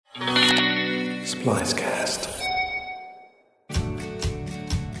Splicecast.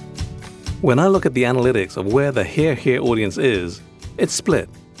 When I look at the analytics of where the Here audience is, it's split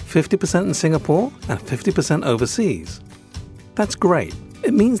 50% in Singapore and 50% overseas. That's great.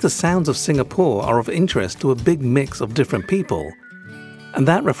 It means the sounds of Singapore are of interest to a big mix of different people. And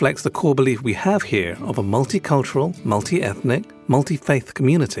that reflects the core belief we have here of a multicultural, multi-ethnic, multi-faith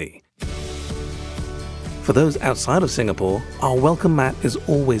community. For those outside of Singapore, our welcome mat is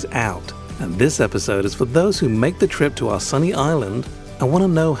always out. And this episode is for those who make the trip to our sunny island and want to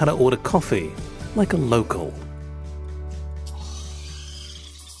know how to order coffee, like a local.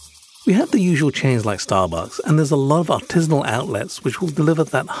 We have the usual chains like Starbucks, and there's a lot of artisanal outlets which will deliver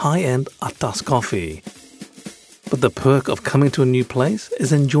that high-end atas coffee. But the perk of coming to a new place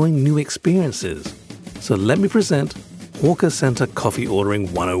is enjoying new experiences. So let me present Hawker Centre Coffee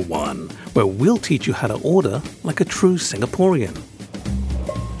Ordering 101, where we'll teach you how to order like a true Singaporean.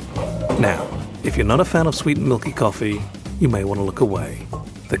 Now, if you're not a fan of sweet and milky coffee, you may want to look away.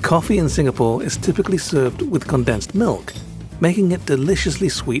 The coffee in Singapore is typically served with condensed milk, making it deliciously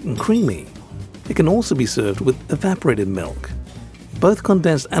sweet and creamy. It can also be served with evaporated milk. Both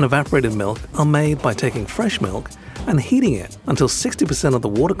condensed and evaporated milk are made by taking fresh milk and heating it until 60% of the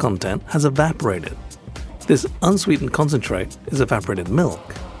water content has evaporated. This unsweetened concentrate is evaporated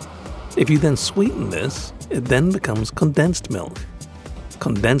milk. If you then sweeten this, it then becomes condensed milk.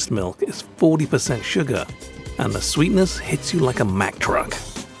 Condensed milk is 40% sugar, and the sweetness hits you like a Mack truck.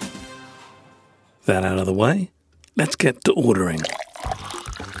 That out of the way, let's get to ordering.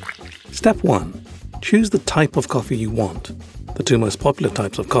 Step 1. Choose the type of coffee you want. The two most popular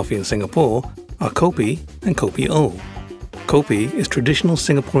types of coffee in Singapore are Kopi and Kopi O. Kopi is traditional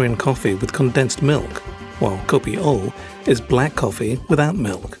Singaporean coffee with condensed milk, while Kopi O is black coffee without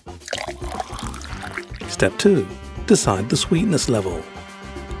milk. Step 2. Decide the sweetness level.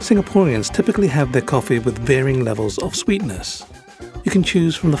 Singaporeans typically have their coffee with varying levels of sweetness. You can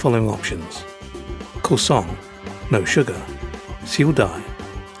choose from the following options: Kosong, no sugar; Siu Dai,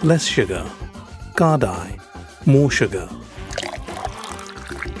 less sugar; Gadai, more sugar.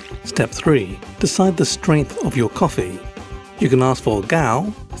 Step 3. Decide the strength of your coffee. You can ask for Gao,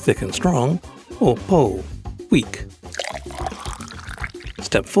 thick and strong, or Po, weak.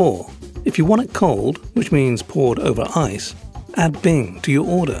 Step 4. If you want it cold, which means poured over ice, add Bing to your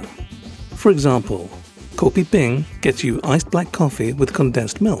order. For example, Kopi Bing gets you iced black coffee with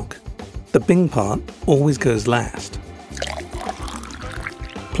condensed milk. The Bing part always goes last.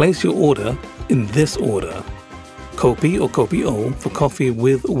 Place your order in this order: Kopi or Kopi O for coffee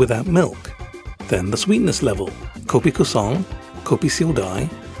with or without milk. Then the sweetness level: Kopi Kosong, Kopi Siu Dai,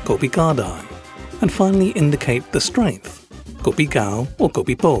 Kopi Gadai. And finally indicate the strength: Kopi Gao or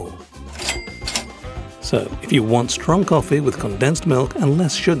Kopi Po. So, if you want strong coffee with condensed milk and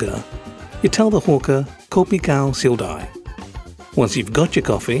less sugar, you tell the hawker Kopi Gao Siu Dai. Once you've got your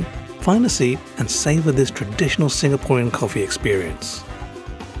coffee, find a seat and savor this traditional Singaporean coffee experience.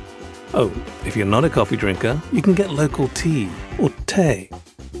 Oh, if you're not a coffee drinker, you can get local tea or teh.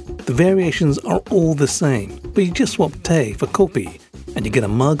 The variations are all the same, but you just swap teh for kopi and you get a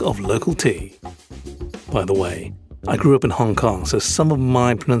mug of local tea. By the way, I grew up in Hong Kong, so some of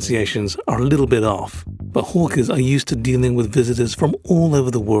my pronunciations are a little bit off. But hawkers are used to dealing with visitors from all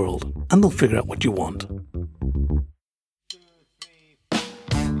over the world, and they'll figure out what you want.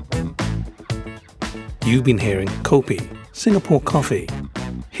 You've been hearing Kopi, Singapore coffee.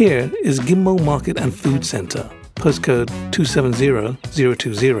 Here is Ghim Moh Market and Food Centre, postcode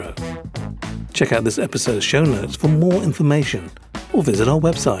 270020. Check out this episode's show notes for more information, or visit our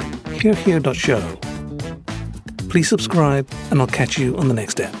website, herehere.show. Please subscribe, and I'll catch you on the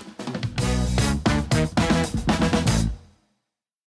next ep.